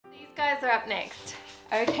guys are up next.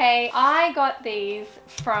 Okay, I got these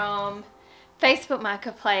from Facebook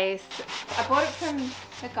Marketplace. I bought it from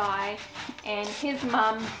the guy and his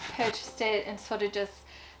mum purchased it and sort of just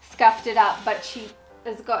scuffed it up, but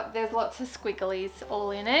there's lots of squigglies all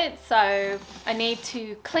in it, so I need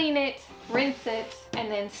to clean it, rinse it,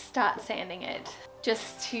 and then start sanding it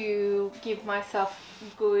just to give myself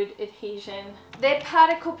good adhesion. They're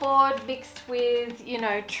particle board mixed with, you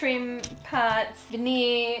know, trim parts,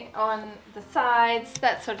 veneer on the sides,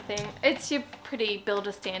 that sort of thing. It's your pretty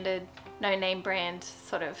builder standard, no name brand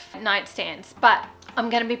sort of nightstands, but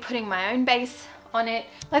I'm gonna be putting my own base on it.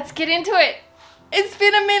 Let's get into it. It's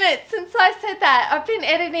been a minute since I said that. I've been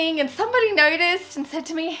editing and somebody noticed and said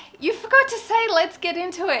to me, you forgot to say let's get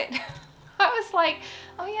into it. I was like,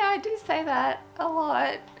 oh yeah, I do say that a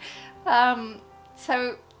lot.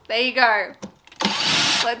 So there you go.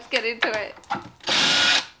 Let's get into it.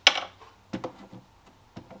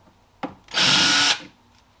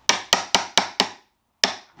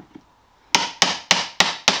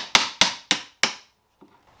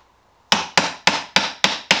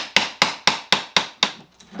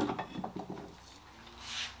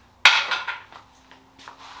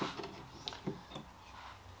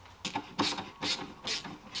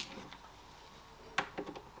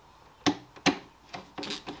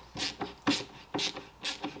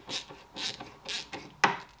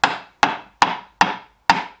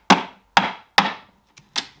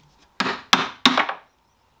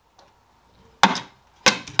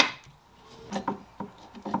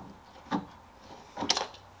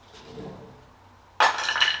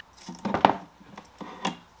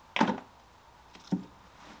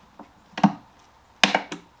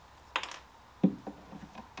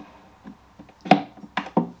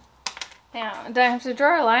 Now, I don't have to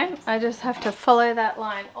draw a line, I just have to follow that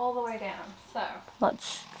line all the way down. So,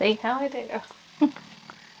 let's see how I do.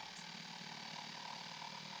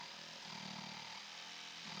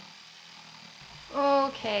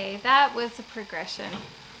 Okay, that was a progression.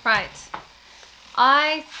 Right,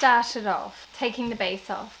 I started off taking the base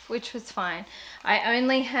off, which was fine. I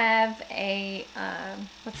only have a,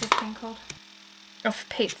 what's this thing called? Oh, for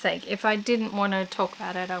Pete's sake, if I didn't want to talk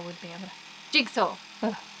about it, I would be able to. Jigsaw.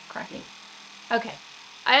 Ugh, crappy. Okay,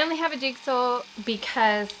 I only have a jigsaw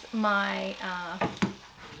because my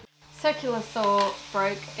circular saw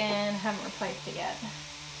broke and haven't replaced it yet.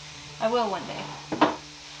 I will one day.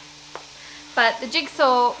 But the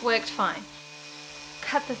jigsaw worked fine.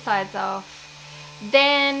 Cut the sides off.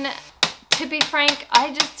 Then, to be frank,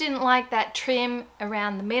 I just didn't like that trim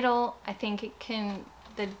around the middle. I think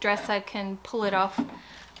the dresser can pull it off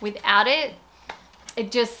without it. It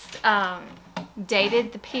just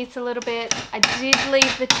dated the piece a little bit. I did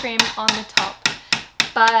leave the trim on the top,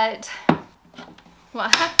 but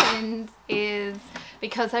what happens is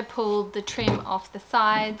because I pulled the trim off the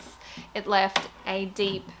sides, it left a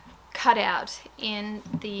deep cutout in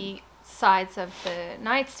the sides of the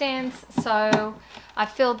nightstands, so I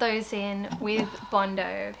filled those in with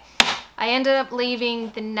Bondo. I ended up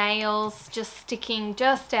leaving the nails just sticking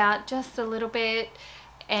just out just a little bit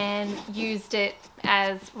and used it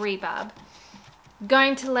as rebarb.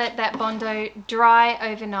 Going to let that Bondo dry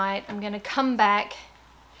overnight. I'm going to come back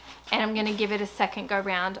and I'm going to give it a second go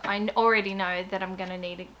round. I already know that I'm going to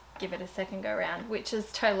need to give it a second go round, which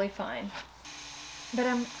is totally fine. But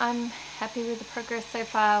I'm happy with the progress so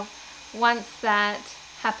far. Once that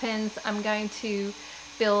happens, I'm going to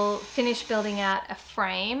finish building out a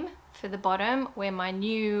frame for the bottom where my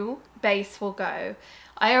new base will go.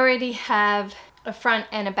 I already have a front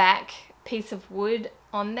and a back piece of wood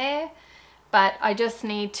on there, but I just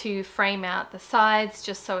need to frame out the sides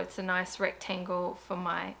just so it's a nice rectangle for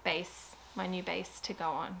my base, my new base to go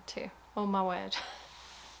on to. Oh my word.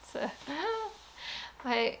 So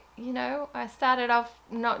I started off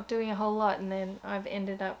not doing a whole lot and then I've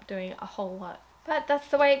ended up doing a whole lot. But that's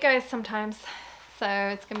the way it goes sometimes. So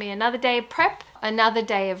it's gonna be another day of prep, another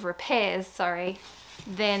day of repairs, sorry,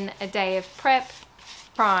 then a day of prep,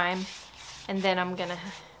 prime, and then I'm gonna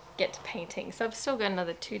get to painting. So I've still got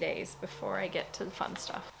another 2 days before I get to the fun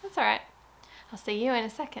stuff. That's all right. I'll see you in a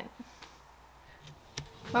second.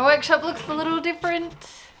 My workshop looks a little different.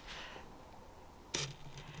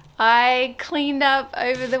 I cleaned up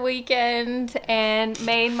over the weekend and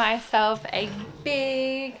made myself a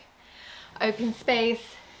big open space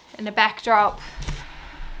and a backdrop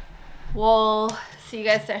wall so you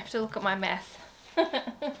guys don't have to look at my mess.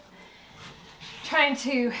 Trying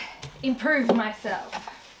to improve myself.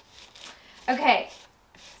 Okay,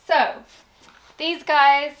 so these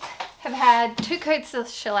guys have had 2 coats of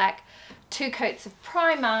shellac, 2 coats of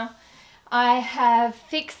primer. I have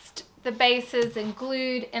fixed the bases and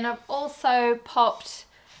glued, and I've also popped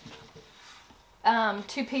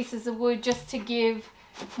 2 pieces of wood just to give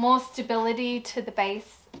more stability to the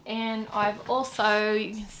base. And I've also,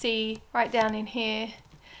 you can see right down in here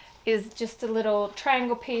is just a little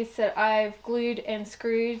triangle piece that I've glued and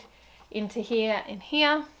screwed into here and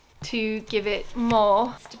here to give it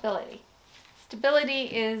more stability. Stability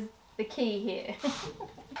is the key here.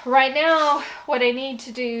 Right now what I need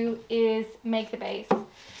to do is make the base.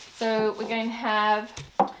 So we're going to have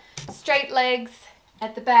straight legs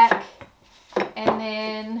at the back, and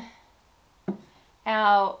then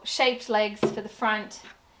our shaped legs for the front,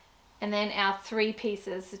 and then our 3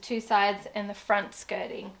 pieces, the 2 sides and the front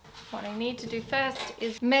skirting. What I need to do first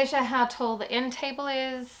is measure how tall the end table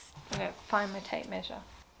is. I'm going to find my tape measure.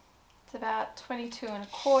 It's about 22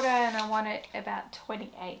 1/4 and I want it about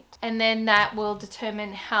 28. And then that will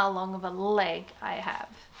determine how long of a leg I have.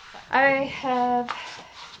 I have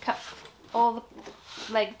cut all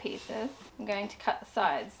the leg pieces. I'm going to cut the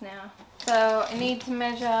sides now. So I need to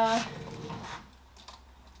measure.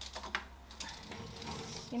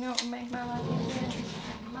 You know what will make my life easier?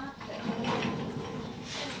 Mark them.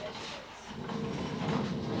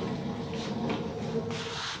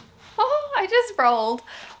 Oh, I just rolled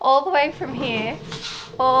all the way from here,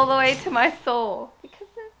 all the way to my saw. Because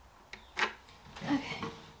okay.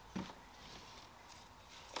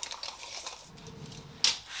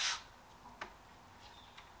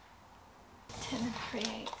 Ten and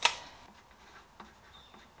 3/8.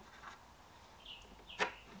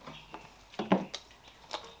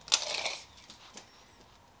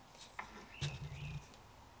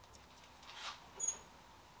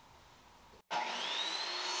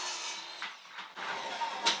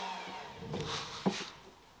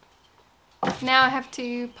 Now I have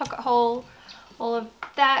to pocket hole all of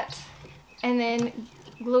that and then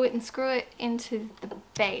glue it and screw it into the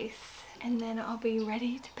base, and then I'll be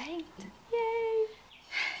ready to paint. Yay!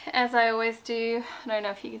 As I always do, I don't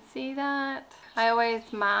know if you can see that, I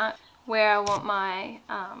always mark where I want my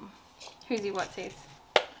whoosy whatsies.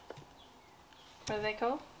 What are they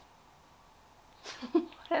called? What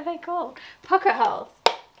are they called? Pocket holes.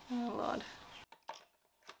 Oh Lord.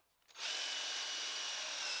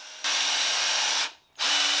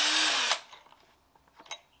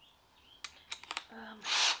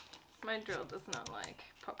 My drill does not like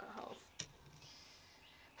pocket holes.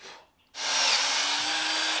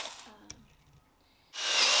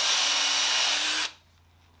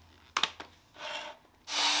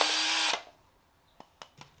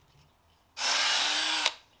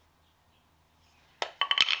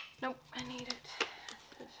 Nope, I need it.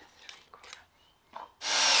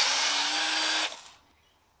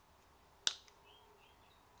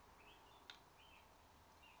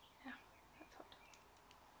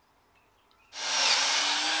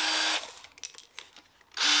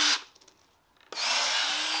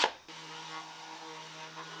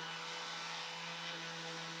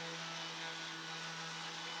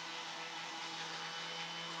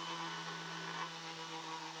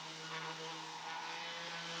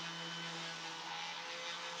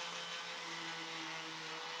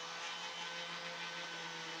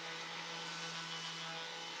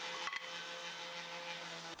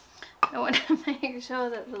 I want to make sure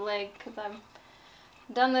that the leg, because I've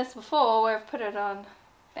done this before where I've put it on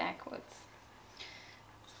backwards.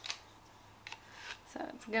 So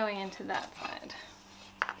it's going into that side.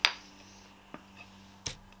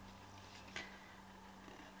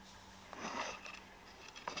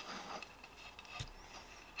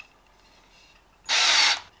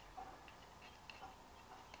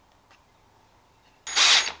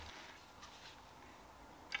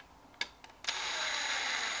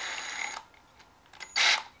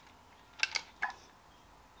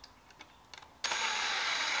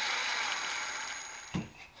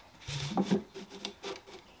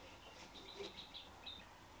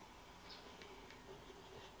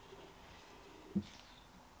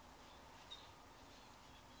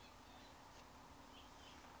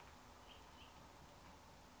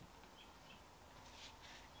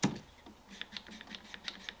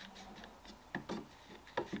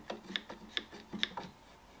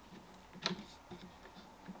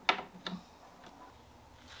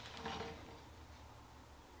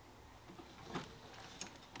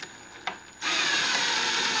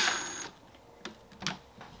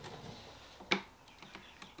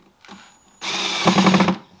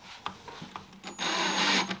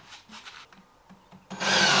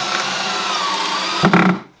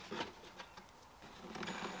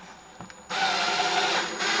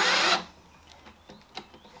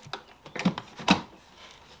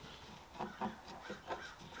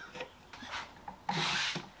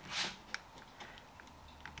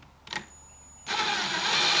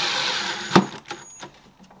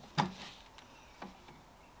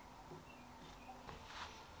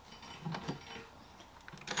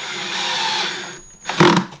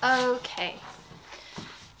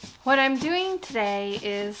 What I'm doing today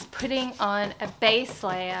is putting on a base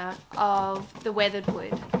layer of the weathered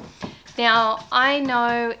wood. Now, I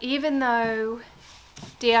know even though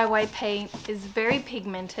DIY paint is very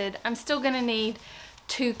pigmented, I'm still going to need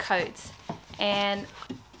 2 coats, and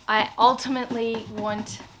I ultimately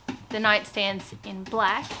want the nightstands in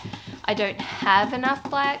black. I don't have enough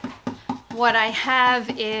black. What I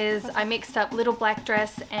have is I mixed up Little Black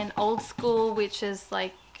Dress and Old School, which is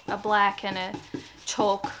like a black and a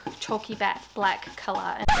chalky black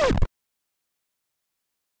color.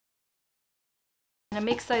 And I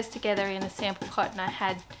mixed those together in a sample pot, and I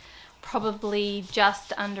had probably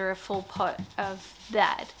just under a full pot of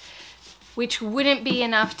that, which wouldn't be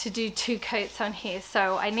enough to do 2 coats on here.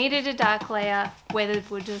 So I needed a dark layer. Weathered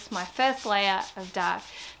wood was my first layer of dark.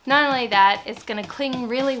 Not only that, it's going to cling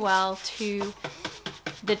really well to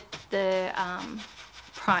the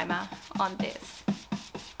primer on this.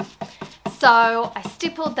 So I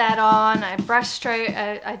stippled that on. I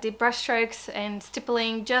did brush strokes and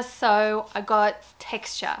stippling just so I got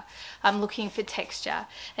texture. I'm looking for texture,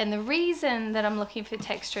 and the reason that I'm looking for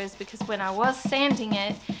texture is because when I was sanding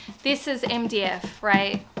it, this is MDF,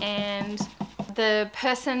 right? And the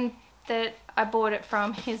person that I bought it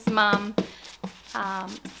from, his mum,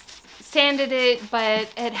 sanded it,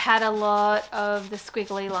 but it had a lot of the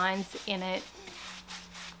squiggly lines in it.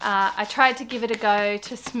 I tried to give it a go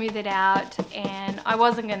to smooth it out, and I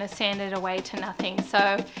wasn't going to sand it away to nothing,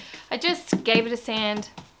 so I just gave it a sand.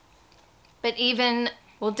 But even,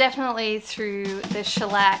 well, definitely through the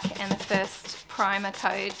shellac and the first primer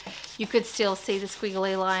coat, you could still see the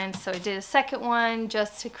squiggly lines, so I did a second one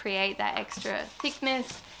just to create that extra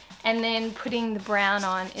thickness, and then putting the brown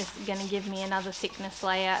on is going to give me another thickness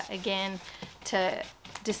layer again to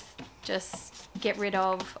just get rid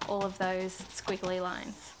of all of those squiggly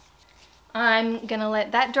lines. I'm gonna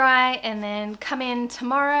let that dry and then come in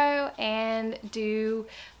tomorrow and do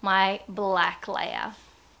my black layer.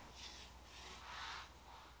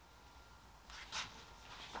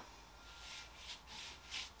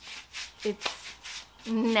 It's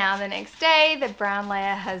now the next day, the brown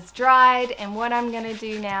layer has dried, and what I'm gonna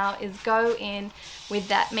do now is go in with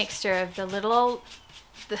that mixture of the little old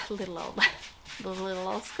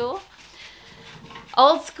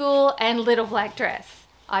school and Little Black Dress.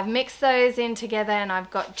 I've mixed those in together, and I've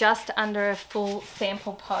got just under a full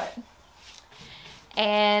sample pot.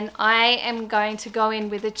 And I am going to go in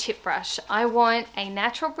with a chip brush. I want a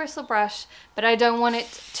natural bristle brush, but I don't want it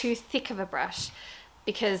too thick of a brush,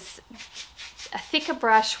 because a thicker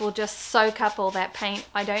brush will just soak up all that paint.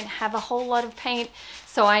 I don't have a whole lot of paint,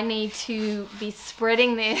 so I need to be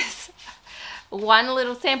spreading this one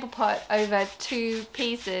little sample pot over 2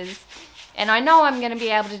 pieces. And I know I'm going to be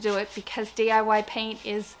able to do it because DIY paint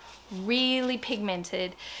is really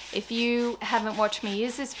pigmented. If you haven't watched me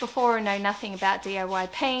use this before or know nothing about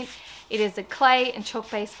DIY paint, it is a clay and chalk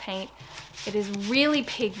based paint. It is really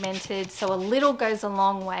pigmented, so a little goes a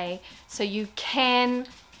long way. So you can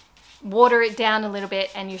water it down a little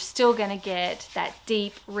bit and you're still going to get that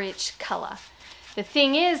deep, rich color. The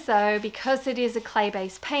thing is though, because it is a clay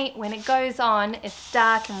based paint, when it goes on, it's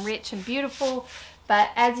dark and rich and beautiful.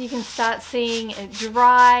 But as you can start seeing it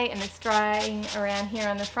dry, and it's drying around here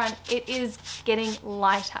on the front, it is getting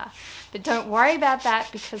lighter. But don't worry about that,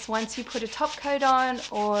 because once you put a top coat on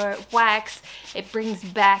or wax, it brings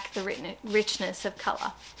back the richness of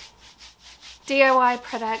color. DIY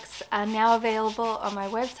products are now available on my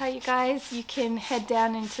website, you guys. You can head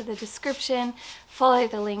down into the description, follow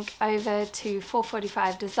the link over to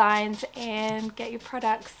 445 Designs and get your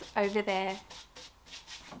products over there.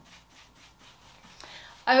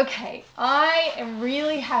 Okay, I am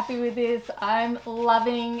really happy with this. I'm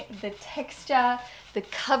loving the texture. The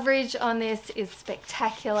coverage on this is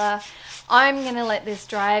spectacular. I'm gonna let this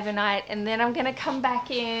dry overnight, and then I'm gonna come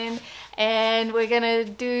back in and we're gonna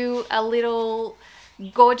do a little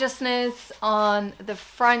gorgeousness on the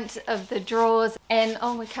front of the drawers. And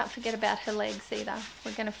oh, we can't forget about her legs either.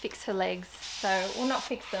 We're gonna fix her legs. So, well, not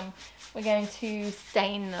fix them. We're going to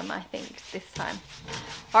stain them, I think, this time.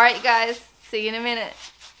 All right, you guys. See you in a minute.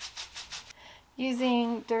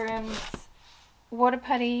 Using Durham's water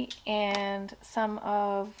putty and some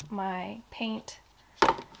of my paint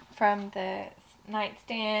from the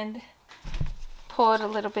nightstand, poured a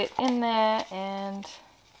little bit in there, and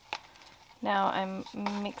now I'm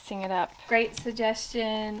mixing it up. Great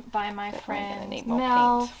suggestion by my friend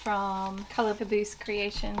Mel from Color Boost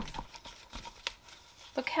Creations.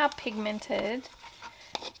 Look how pigmented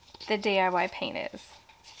the DIY paint is.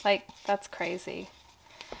 Like, that's crazy.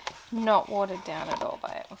 Not watered down at all by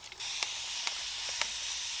it.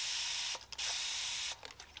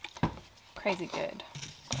 Crazy good.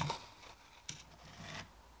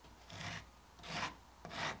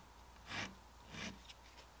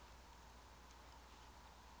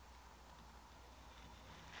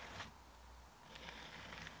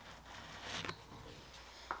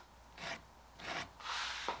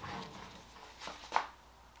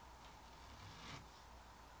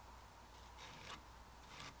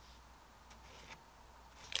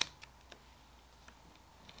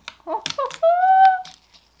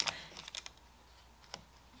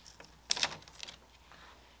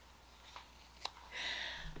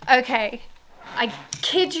 Okay, I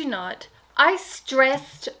kid you not, I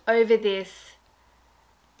stressed over this.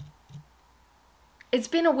 It's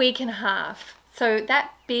been a week and a half. So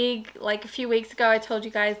that big, like a few weeks ago, I told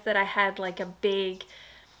you guys that I had like a big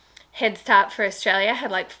head start for Australia. I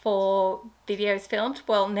had like 4 videos filmed.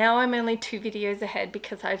 Well, now I'm only 2 videos ahead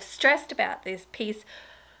because I've stressed about this piece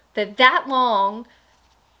that long,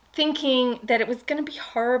 thinking that it was going to be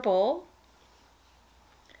horrible.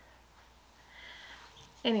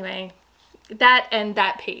 Anyway, that and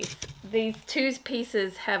that piece. These 2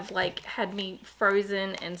 pieces have like had me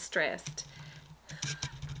frozen and stressed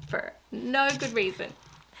for no good reason.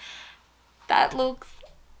 That looks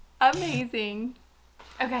amazing.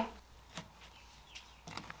 Okay.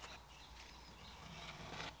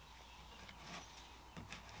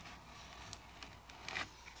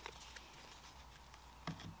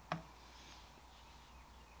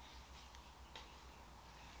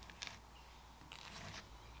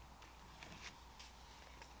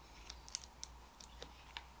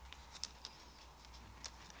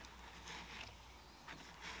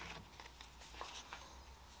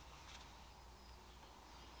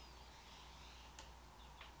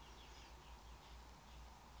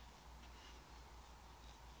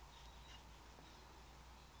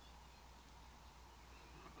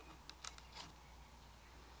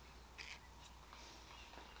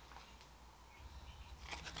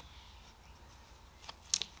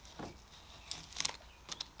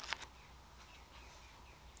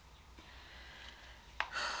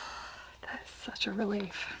 Such a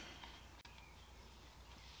relief.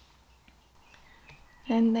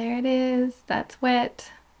 And there it is. That's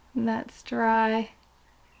wet. That's dry.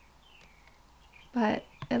 But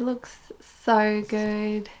it looks so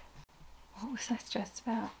good. What was I stressed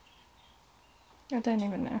about? I don't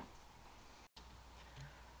even know.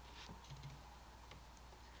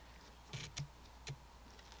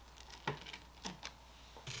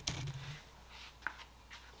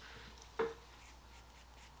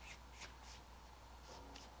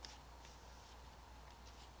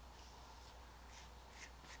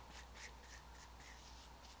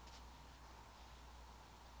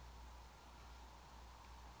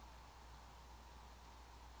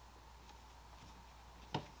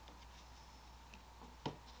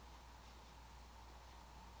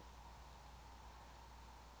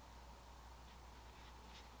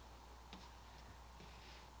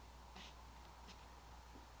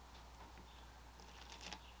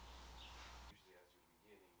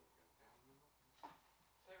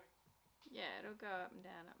 Yeah, it'll go up and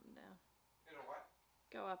down, up and down. It'll what?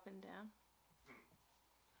 Go up and down.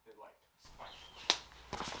 It like spikes.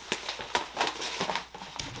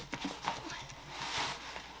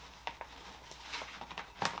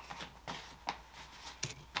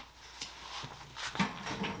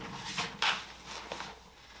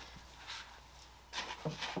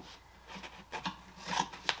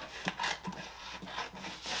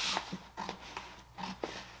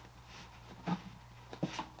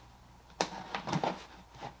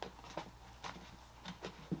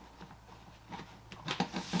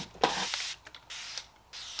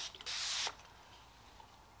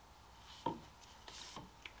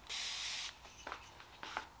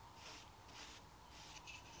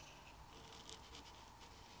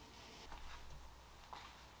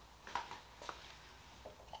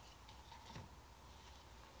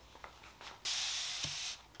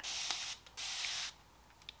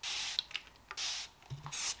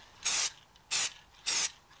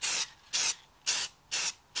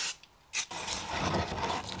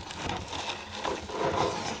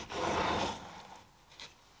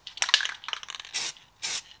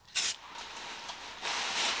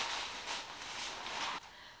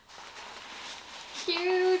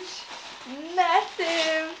 Huge,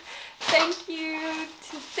 massive thank you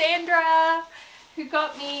to Sandra, who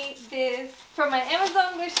got me this from my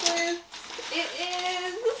Amazon wish list. It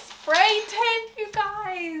is spray tan, you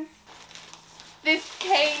guys. This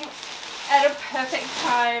came at a perfect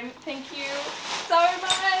time. Thank you so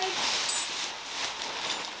much.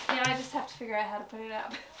 Yeah, I just have to figure out how to put it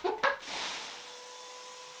up.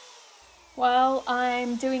 While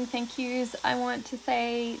I'm doing thank yous, I want to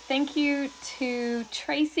say thank you to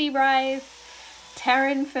Tracy Rice,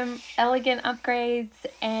 Taryn from Elegant Upgrades,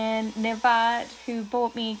 and Nevat, who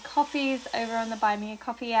bought me coffees over on the Buy Me a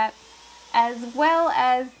Coffee app, as well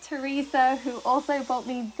as Teresa, who also bought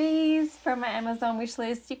me these from my Amazon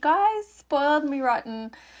wishlist. You guys spoiled me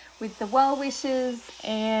rotten with the well wishes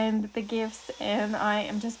and the gifts, and I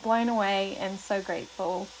am just blown away and so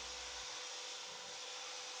grateful.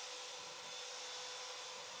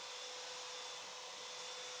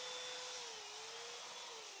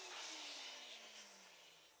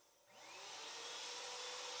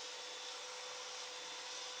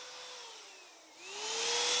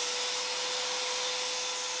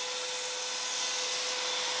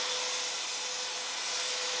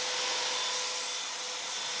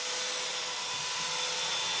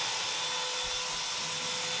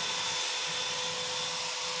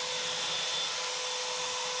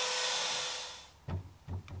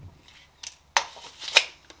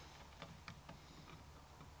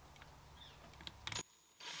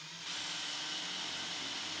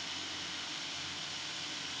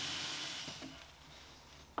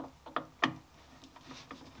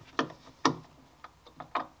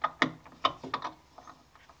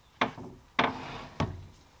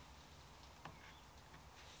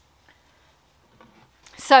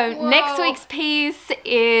 So Whoa. Next week's piece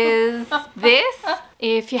is this.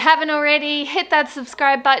 If you haven't already, hit that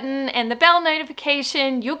subscribe button and the bell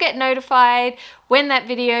notification. You'll get notified when that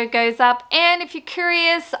video goes up. And if you're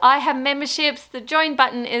curious, I have memberships. The join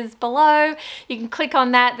button is below. You can click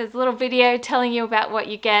on that. There's a little video telling you about what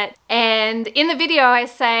you get. And in the video, I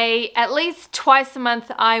say at least twice a month,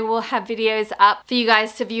 I will have videos up for you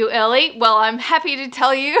guys to view early. Well, I'm happy to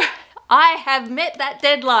tell you I have met that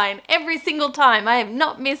deadline every single time. I have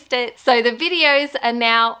not missed it. So the videos are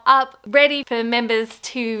now up, ready for members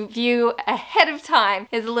to view ahead of time.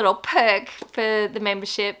 There's a little perk for the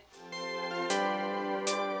membership.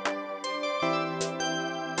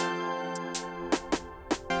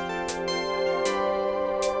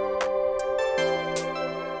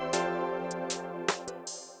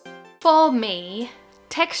 For me,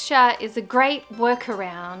 texture is a great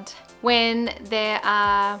workaround when there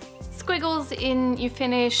are squiggles in your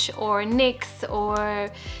finish or nicks or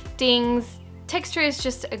dings. Texture is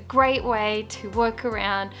just a great way to work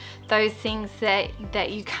around those things that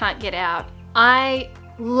you can't get out. I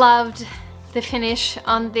loved the finish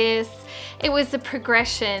on this. It was a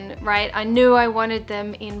progression, right? I knew I wanted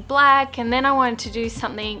them in black, and then I wanted to do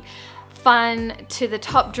something fun to the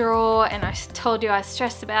top drawer, and I told you I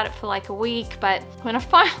stressed about it for like a week, but when I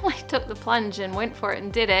finally took the plunge and went for it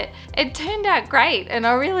and did it, it turned out great and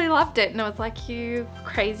I really loved it. And I was like, you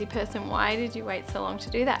crazy person, why did you wait so long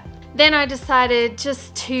to do that? Then I decided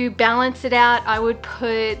just to balance it out, I would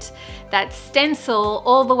put that stencil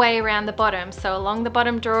all the way around the bottom, so along the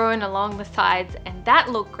bottom drawer and along the sides, and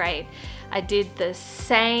that looked great. I did the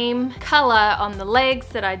same color on the legs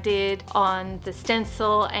that I did on the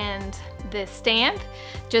stencil and the stamp,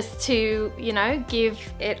 just to, you know, give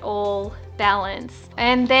it all balance.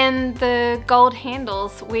 And then the gold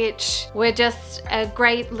handles, which were just a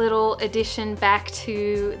great little addition back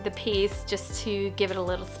to the piece, just to give it a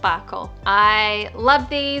little sparkle. I love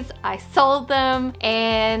these, I sold them,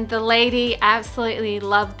 and the lady absolutely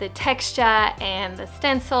loved the texture and the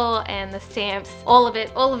stencil and the stamps, all of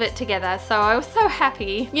it together. So I was so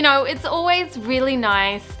happy. You know, it's always really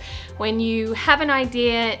nice when you have an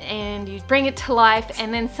idea and you bring it to life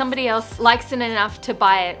and then somebody else likes it enough to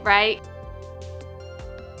buy it, right?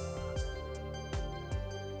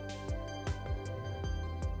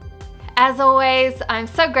 As always, I'm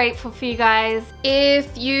so grateful for you guys.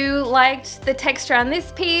 If you liked the texture on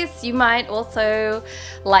this piece, you might also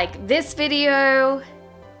like this video.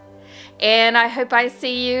 And I hope I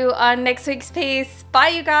see you on next week's piece. Bye,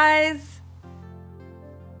 you guys.